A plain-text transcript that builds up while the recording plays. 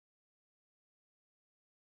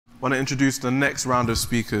want to introduce the next round of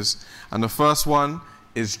speakers. And the first one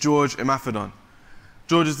is George Imafidon.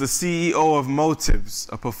 George is the CEO of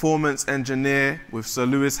Motivez, a performance engineer with Sir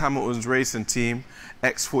Lewis Hamilton's racing team,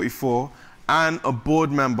 X44, and a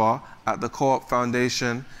board member at the Co-op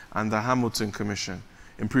Foundation and the Hamilton Commission,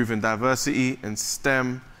 improving diversity in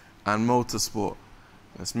STEM and motorsport.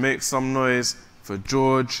 Let's make some noise for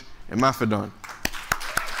George Imafidon.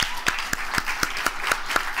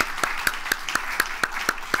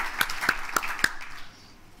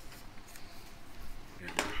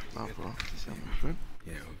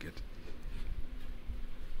 Yeah, all good.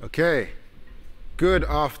 Okay. Good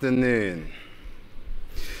afternoon.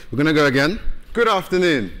 We're going to go again. Good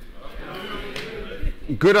afternoon.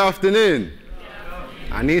 Good afternoon.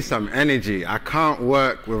 I need some energy. I can't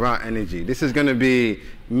work without energy. This is going to be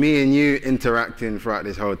me and you interacting throughout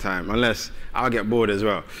this whole time, unless I'll get bored as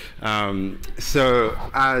well. So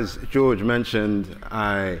as George mentioned,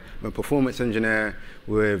 I'm a performance engineer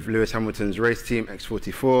with Lewis Hamilton's race team,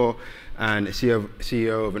 X44, and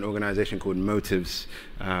CEO of an organization called Motivez.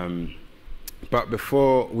 But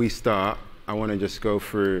before we start, I want to just go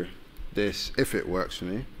through this, if it works for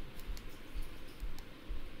me.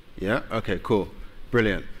 Yeah, okay, cool,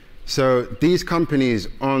 brilliant. So these companies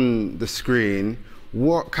on the screen,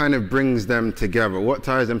 what kind of brings them together? What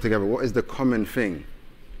ties them together? What is the common thing?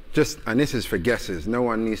 Just, and this is for guesses. No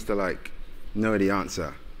one needs to like know the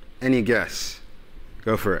answer. Any guess?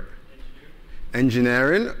 Go for it.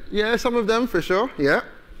 Engineering? Yeah, some of them for sure. Yeah.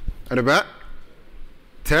 At the back.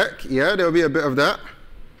 Tech? Yeah, there'll be a bit of that.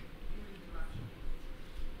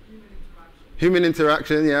 Human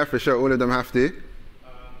interaction, yeah, for sure. All of them have to.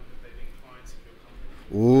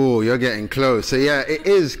 Ooh, you're getting close. So yeah, it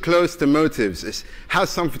is close to Motivez. It has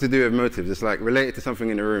something to do with Motivez. It's like related to something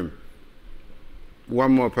in the room.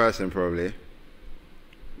 One more person probably.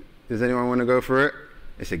 Does anyone want to go for it?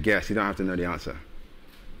 It's a guess. You don't have to know the answer.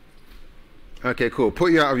 Okay, cool.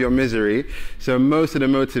 Put you out of your misery. So most of the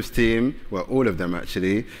Motivez team, well, all of them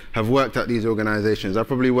actually, have worked at these organizations. I've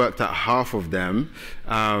probably worked at half of them.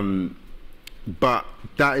 But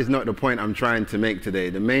that is not the point I'm trying to make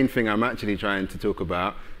today. The main thing I'm actually trying to talk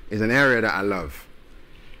about is an area that I love.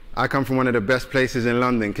 I come from one of the best places in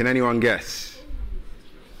London. Can anyone guess?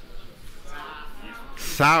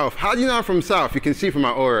 South. How do you know I'm from South? You can see from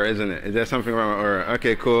my aura, isn't it? Is there something around my aura?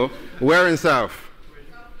 Okay, cool. Where in South?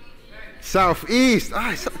 Southeast.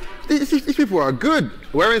 Ah, these people are good.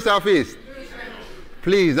 Where in Southeast?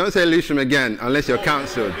 Please, don't say Lewisham again unless you're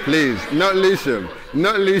cancelled. Please, not Lewisham.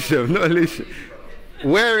 Not Lewisham, not Lewisham.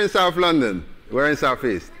 Where in South London? Where in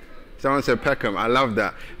Southeast? Someone said Peckham. I love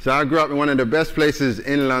that. So I grew up in one of the best places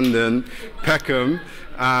in London, Peckham.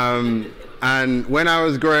 And when I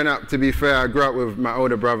was growing up, to be fair, I grew up with my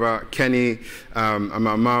older brother, Kenny, and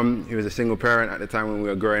my mum, who was a single parent at the time when we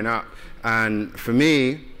were growing up. And for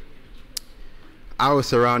me, I was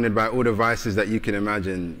surrounded by all the vices that you can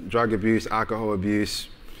imagine. Drug abuse, alcohol abuse,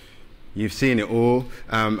 you've seen it all.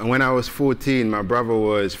 And when I was 14, my brother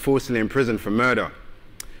was forcibly imprisoned for murder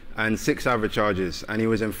and 6 other charges. And he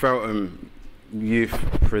was in Feltham Youth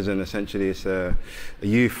Prison, essentially. It's a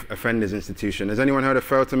youth offenders institution. Has anyone heard of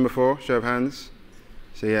Feltham before? Show of hands.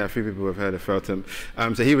 So yeah, a few people have heard of Feltham.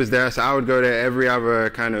 So he was there, so I would go there every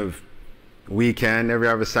other kind of weekend, every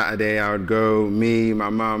other Saturday. I would go, me, my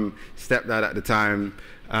mum, stepdad at the time.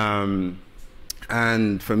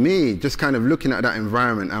 And for me, just kind of looking at that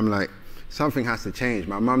environment, I'm like, something has to change.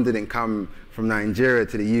 My mum didn't come from Nigeria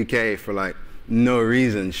to the UK for like no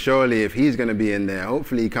reason. Surely if he's going to be in there,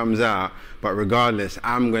 hopefully he comes out. But regardless,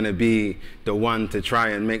 I'm going to be the one to try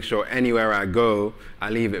and make sure anywhere I go, I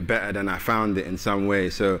leave it better than I found it in some way.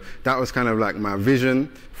 So that was kind of like my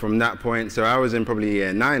vision from that point. So I was in probably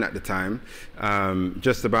year 9 at the time,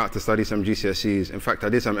 just about to study some GCSEs. In fact, I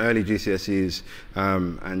did some early GCSEs,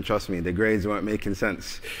 and trust me, the grades weren't making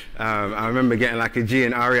sense. I remember getting like a G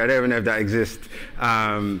in ARI, I don't even know if that exists,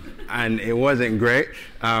 and it wasn't great.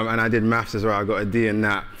 And I did maths as well, I got a D in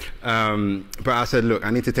that. But I said, look, I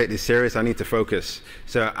need to take this serious, I need to focus.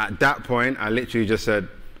 So at that point, I literally just said,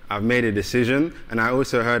 I've made a decision. And I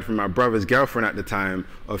also heard from my brother's girlfriend at the time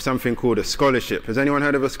of something called a scholarship. Has anyone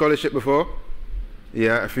heard of a scholarship before?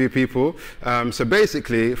 Yeah, a few people. So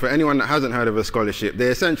basically, for anyone that hasn't heard of a scholarship, they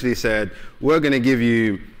essentially said, we're going to give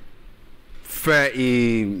you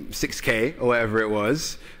 36K or whatever it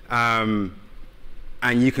was, and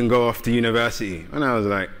you can go off to university. And I was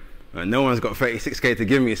like, no one's got 36K to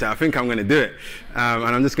give me, so I think I'm going to do it. And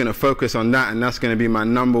I'm just going to focus on that, and that's going to be my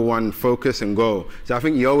 #1 focus and goal. So I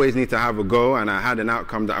think you always need to have a goal, and I had an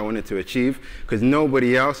outcome that I wanted to achieve, because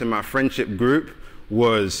nobody else in my friendship group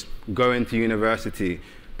was going to university.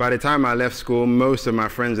 by the time I left school, most of my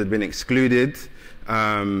friends had been excluded.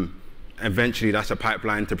 Eventually, that's a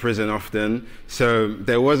pipeline to prison often. So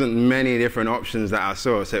there wasn't many different options that I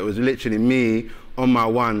saw. So it was literally me on my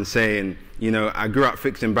one saying, you know, I grew up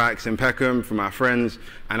fixing bikes in Peckham for my friends,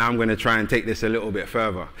 and I'm going to try and take this a little bit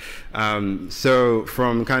further. So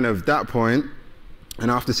from kind of that point, and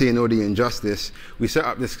after seeing all the injustice, we set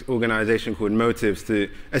up this organization called Motivez to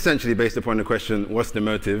essentially, based upon the question, what's the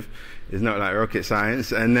motive? It's not like rocket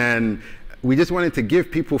science. And then we just wanted to give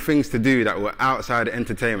people things to do that were outside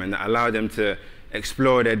entertainment, that allowed them to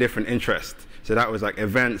explore their different interests. So that was like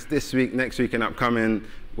events this week, next week, and upcoming,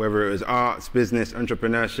 whether it was arts, business,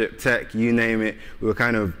 entrepreneurship, tech, you name it. We were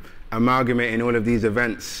kind of amalgamating all of these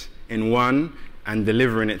events in one and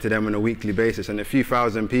delivering it to them on a weekly basis. And a few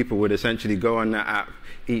thousand people would essentially go on that app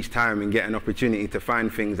each time and get an opportunity to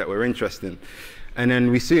find things that were interesting. And then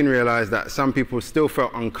we soon realized that some people still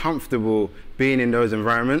felt uncomfortable being in those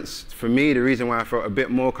environments. For me, the reason why I felt a bit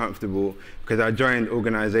more comfortable, because I joined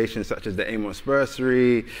organizations such as the Amos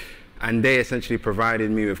Bursary, and they essentially provided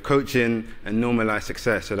me with coaching and normalized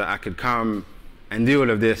success so that I could come and do all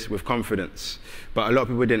of this with confidence. But a lot of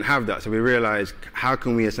people didn't have that. So we realized, how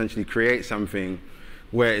can we essentially create something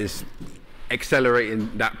where it's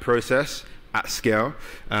accelerating that process at scale?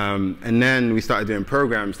 And then we started doing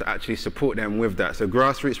programs to actually support them with that. So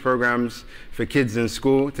grassroots programs for kids in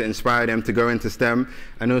school to inspire them to go into STEM,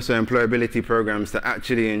 and also employability programs to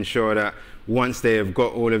actually ensure that once they have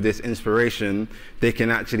got all of this inspiration, they can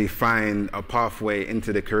actually find a pathway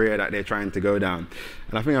into the career that they're trying to go down.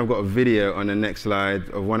 And I think I've got a video on the next slide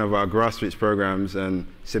of one of our grassroots programs, and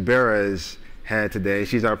Sabira is here today.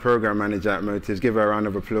 She's our program manager at Motivez. Give her a round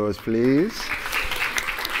of applause, please.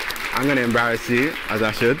 I'm going to embarrass you, as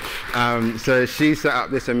I should. So she set up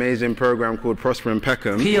this amazing program called Prosper in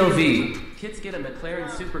Peckham. POV. Kids get a McLaren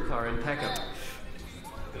supercar in Peckham.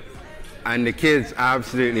 And the kids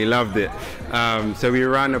absolutely loved it. So we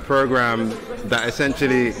ran a program that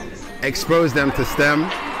essentially exposed them to STEM,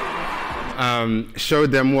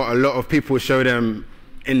 showed them what a lot of people show them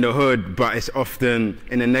in the hood, but it's often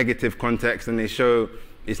in a negative context, and they show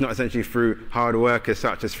it's not essentially through hard work as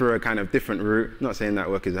such, as through a kind of different route. Not saying that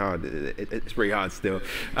work is hard, it's pretty hard still.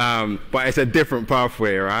 But it's a different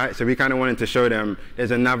pathway, right? So we kind of wanted to show them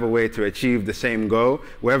there's another way to achieve the same goal.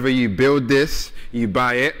 Whether you build this, you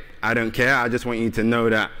buy it, I don't care. I just want you to know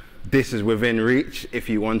that this is within reach if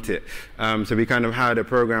you want it. So we kind of had a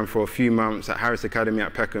program for a few months at Harris Academy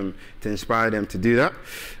at Peckham to inspire them to do that.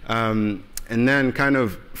 And then kind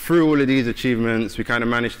of through all of these achievements, we kind of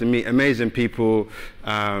managed to meet amazing people.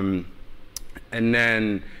 And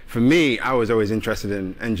then for me, I was always interested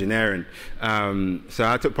in engineering. So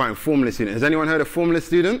I took part in Formula Student. Has anyone heard of Formula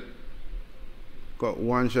Student? Got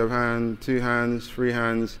one show of hand, 2 hands, 3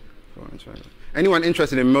 hands. 4 hands, 5 hands. Anyone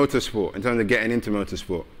interested in motorsport, in terms of getting into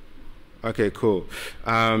motorsport? Okay, cool.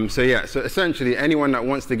 So yeah, so essentially anyone that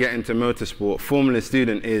wants to get into motorsport, Formula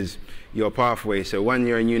Student is your pathway. So when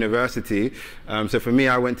you're in university, so for me,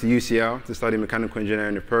 I went to UCL to study mechanical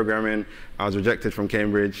engineering and programming. I was rejected from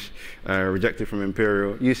Cambridge, rejected from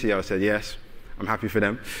Imperial. UCL said yes. I'm happy for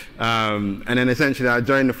them. And then essentially I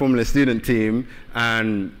joined the Formula Student team,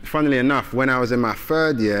 and funnily enough, when I was in my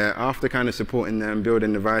 3rd year, after kind of supporting them,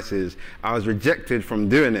 building devices, I was rejected from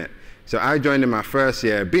doing it. So I joined in my 1st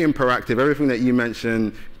year, being proactive, everything that you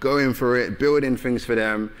mentioned, going for it, building things for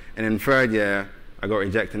them, and in 3rd year, I got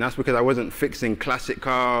rejected. And that's because I wasn't fixing classic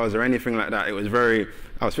cars or anything like that. It was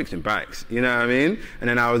I was fixing bikes, you know what I mean? And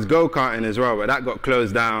then I was go-karting as well, but that got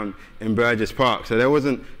closed down in Burgess Park. So there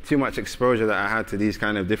wasn't too much exposure that I had to these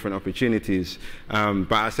kind of different opportunities.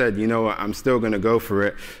 But I said, you know what, I'm still gonna go for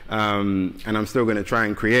it, and I'm still gonna try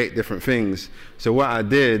and create different things. So what I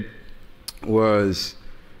did was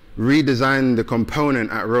redesign the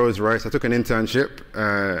component at Rolls-Royce. I took an internship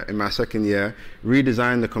in my 2nd year,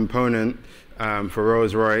 redesigned the component for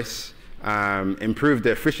Rolls-Royce, improved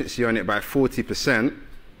the efficiency on it by 40%.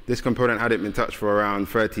 This component hadn't been touched for around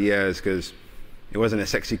 30 years because it wasn't a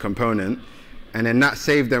sexy component. And then that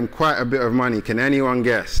saved them quite a bit of money. Can anyone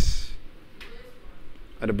guess?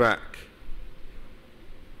 At the back.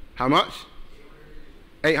 How much?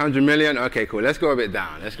 800 million? Okay, cool. Let's go a bit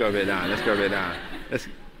down. Let's go a bit down. Let's go a bit down.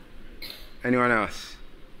 Anyone else?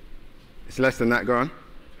 It's less than that, go on.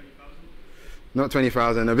 20,000? Not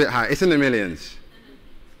 20,000, a bit high. It's in the millions.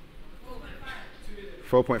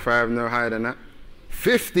 4.5, no higher than that.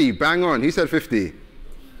 50, bang on. He said 50.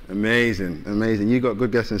 Amazing, amazing. You got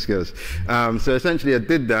good guessing skills. So essentially I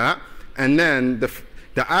did that. And then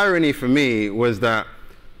the irony for me was that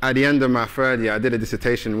at the end of my 3rd year, I did a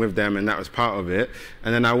dissertation with them, and that was part of it.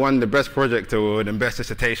 And then I won the Best Project Award and Best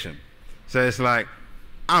Dissertation. So it's like,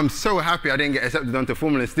 I'm so happy I didn't get accepted onto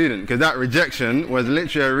Formula Student, because that rejection was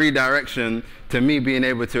literally a redirection to me being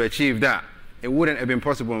able to achieve that. It wouldn't have been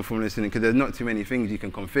possible in Formula Student because there's not too many things you can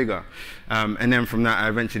configure. And then from that, I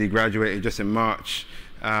eventually graduated just in March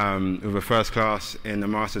with a first class in the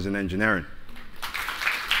Masters in Engineering.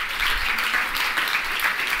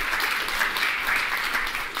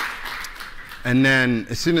 And then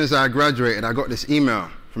as soon as I graduated, I got this email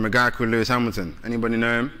from a guy called Lewis Hamilton. Anybody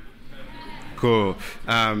know him? Cool.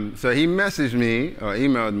 So he messaged me or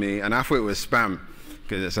emailed me, and I thought it was spam.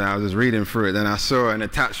 So I was just reading through it, then I saw an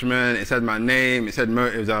attachment, it said my name, it said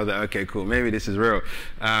Motivez. I was like, okay, cool, maybe this is real.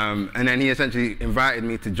 And then he essentially invited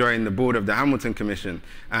me to join the board of the Hamilton Commission.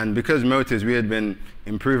 And because Motivez, we had been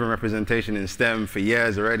improving representation in STEM for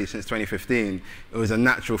years already, since 2015, it was a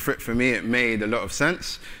natural fit for me. It made a lot of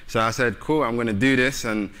sense. So I said, cool, I'm gonna do this.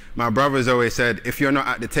 And my brothers always said, if you're not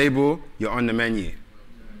at the table, you're on the menu.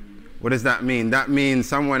 What does that mean? That means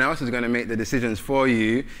someone else is going to make the decisions for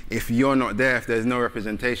you if you're not there, if there's no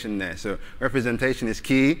representation there. So representation is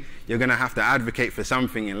key. You're going to have to advocate for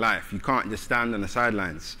something in life. You can't just stand on the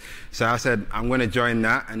sidelines. So I said, I'm going to join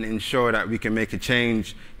that and ensure that we can make a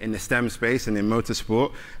change in the STEM space and in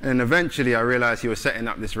motorsport. And then eventually I realized he was setting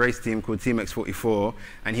up this race team called Team X44,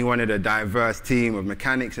 and he wanted a diverse team of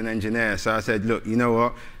mechanics and engineers. So I said, look, you know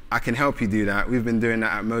what? I can help you do that. We've been doing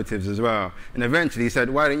that at Motivez as well. And eventually he said,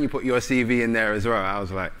 why don't you put your CV in there as well? I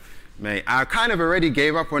was like, mate, I kind of already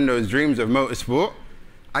gave up on those dreams of motorsport.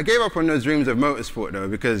 I gave up on those dreams of motorsport though,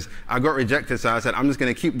 because I got rejected. So I said, I'm just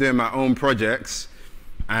gonna keep doing my own projects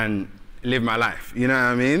and live my life, you know what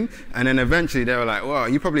I mean? And then eventually they were like, well,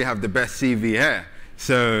 you probably have the best CV here,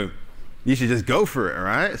 so you should just go for it,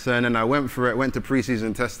 right? So and then I went for it, went to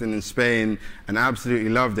pre-season testing in Spain and absolutely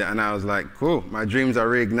loved it. And I was like, cool, my dreams are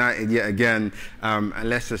reignited yet again, and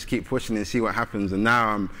let's just keep pushing and see what happens. And now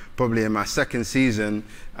I'm probably in my second season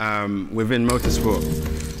within motorsport.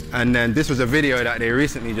 And then this was a video that they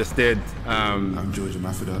recently just did. I'm George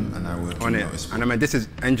Imafidon, and I work on in it. motorsport. And this is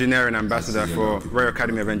engineering ambassador for Royal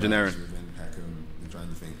Academy of Engineering. Peckham, trying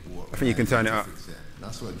to think I think you can turn it up.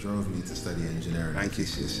 That's what drove me to study engineering at Thank you.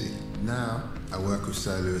 GCSE. Now, I work with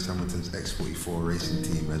Sir Lewis Hamilton's X44 racing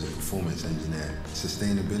team as a performance engineer.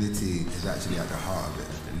 Sustainability is actually at the heart of it,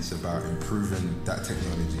 and it's about improving that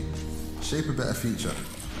technology. Shape a better future.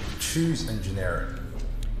 Choose engineering.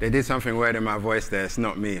 They did something weird in my voice there. It's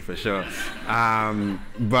not me, for sure.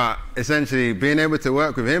 But essentially, being able to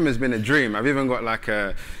work with him has been a dream. I've even got like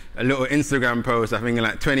a little Instagram post, I think in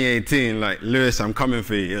like 2018, like, Lewis, I'm coming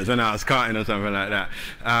for you. It was when I was karting or something like that.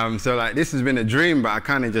 So like, this has been a dream, but I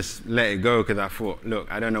kind of just let it go because I thought,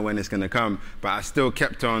 look, I don't know when it's going to come, but I still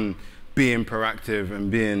kept on being proactive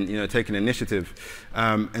and being, you know, taking initiative.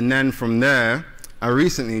 And then from there, I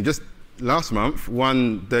recently, just last month,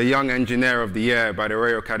 won the Young Engineer of the Year by the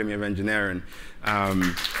Royal Academy of Engineering.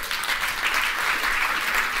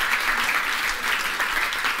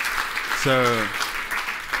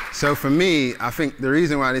 So for me, I think the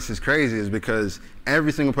reason why this is crazy is because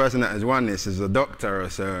every single person that has won this is a doctor or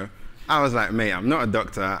so. I was like, mate, I'm not a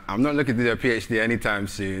doctor. I'm not looking to do a PhD anytime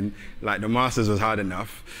soon. Like, the Masters was hard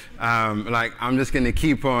enough. Like, I'm just going to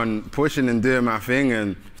keep on pushing and doing my thing,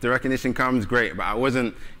 and if the recognition comes, great. But I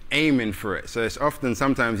wasn't aiming for it. So it's often,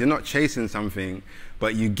 sometimes you're not chasing something,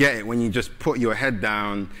 but you get it when you just put your head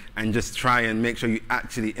down and just try and make sure you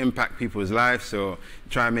actually impact people's lives or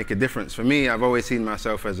try and make a difference. For me, I've always seen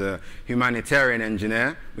myself as a humanitarian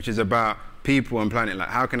engineer, which is about people and planet. Like,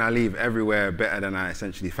 how can I leave everywhere better than I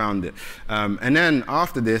essentially found it? And then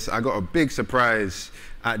after this, I got a big surprise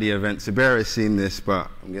at the event. Sabera has seen this, but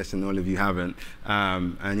I'm guessing all of you haven't.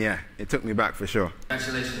 And yeah, it took me back for sure.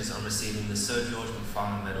 Congratulations on receiving the Sir George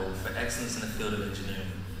McFarlane Medal for excellence in the field of engineering.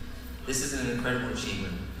 This is an incredible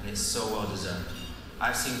achievement, and it's so well deserved.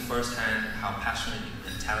 I've seen firsthand how passionate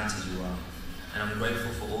and talented you are, and I'm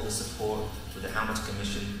grateful for all the support with the Hamilton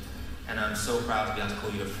Commission, and I'm so proud to be able to call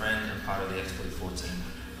you a friend and part of the X44 team.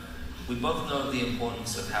 We both know the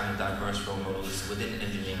importance of having diverse role models within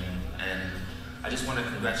engineering, and I just want to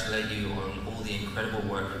congratulate you on all the incredible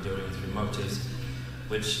work you're doing through Motivez,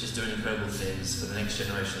 which is doing incredible things for the next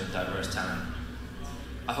generation of diverse talent.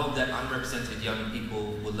 I hope that unrepresented young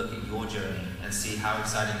people will look at your journey and see how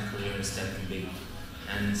exciting a career in STEM can be.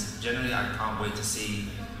 And generally, I can't wait to see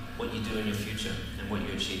what you do in your future and what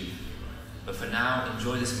you achieve. But for now,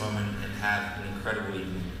 enjoy this moment and have an incredible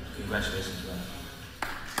evening. Congratulations, Blair.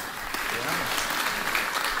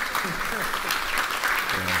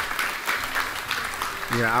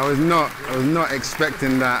 Yeah, I was not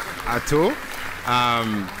expecting that at all.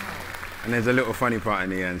 And there's a little funny part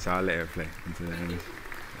in the end, so I'll let it play into the end.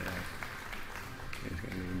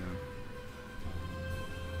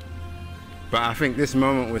 But I think this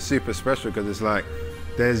moment was super special because it's like,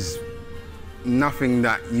 there's nothing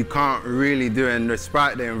that you can't really do, and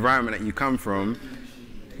despite the environment that you come from,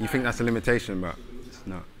 you think that's a limitation, but it's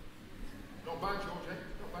not.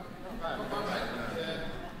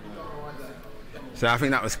 So I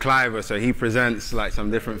think that was Clive, so he presents like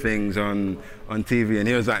some different things on TV, and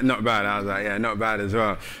he was like, not bad. I was like, yeah, not bad as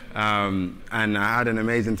well. And I had an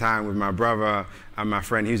amazing time with my brother and my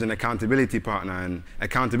friend. He was an accountability partner, and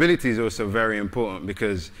accountability is also very important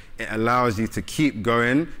because it allows you to keep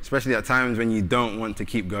going, especially at times when you don't want to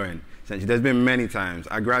keep going. Essentially, there's been many times.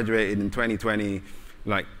 I graduated in 2020,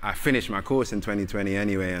 like I finished my course in 2020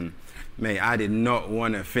 anyway, and mate, I did not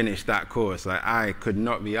want to finish that course. Like, I could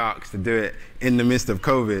not be asked to do it in the midst of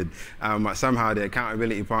COVID. But somehow the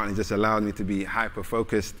accountability partner just allowed me to be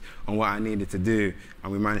hyper-focused on what I needed to do,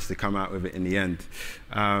 and we managed to come out with it in the end.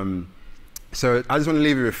 So I just want to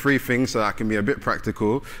leave you with 3 things so that I can be a bit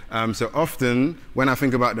practical. So often, when I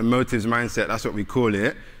think about the motives mindset, that's what we call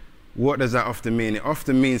it. What does that often mean? It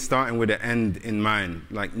often means starting with the end in mind.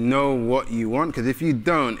 Like, know what you want, because if you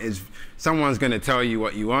don't, someone's going to tell you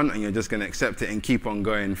what you want, and you're just going to accept it and keep on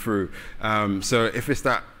going through. So if it's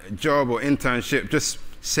that job or internship, just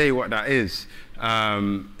say what that is.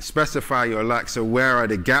 Specify your lacks. So where are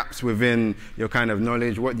the gaps within your kind of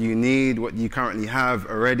knowledge? What do you need? What do you currently have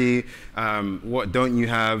already? What don't you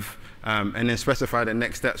have? And then specify the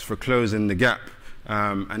next steps for closing the gap.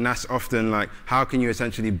 And that's often like, how can you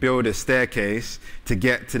essentially build a staircase to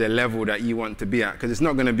get to the level that you want to be at? Because it's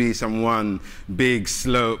not going to be some one big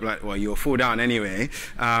slope, like, well, you'll fall down anyway.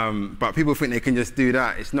 But people think they can just do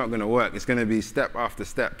that. It's not going to work. It's going to be step after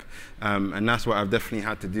step. And that's what I've definitely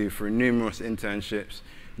had to do for numerous internships,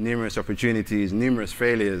 numerous opportunities, numerous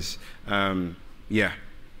failures. Yeah.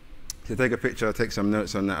 So take a picture, take some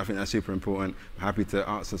notes on that. I think that's super important. I'm happy to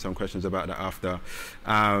answer some questions about that after.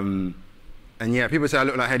 And yeah, people say I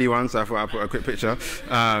look like Heady One, so I thought I'd put a quick picture,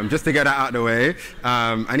 just to get that out of the way.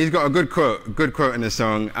 And he's got a good quote in the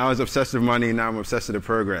song. I was obsessed with money, now I'm obsessed with the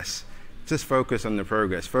progress. Just focus on the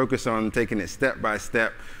progress. Focus on taking it step by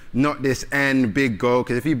step, not this end big goal,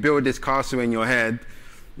 because if you build this castle in your head,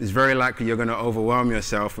 it's very likely you're going to overwhelm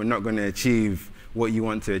yourself and not going to achieve what you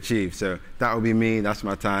want to achieve. So that will be me, that's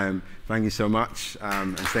my time. Thank you so much,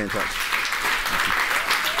 and stay in touch.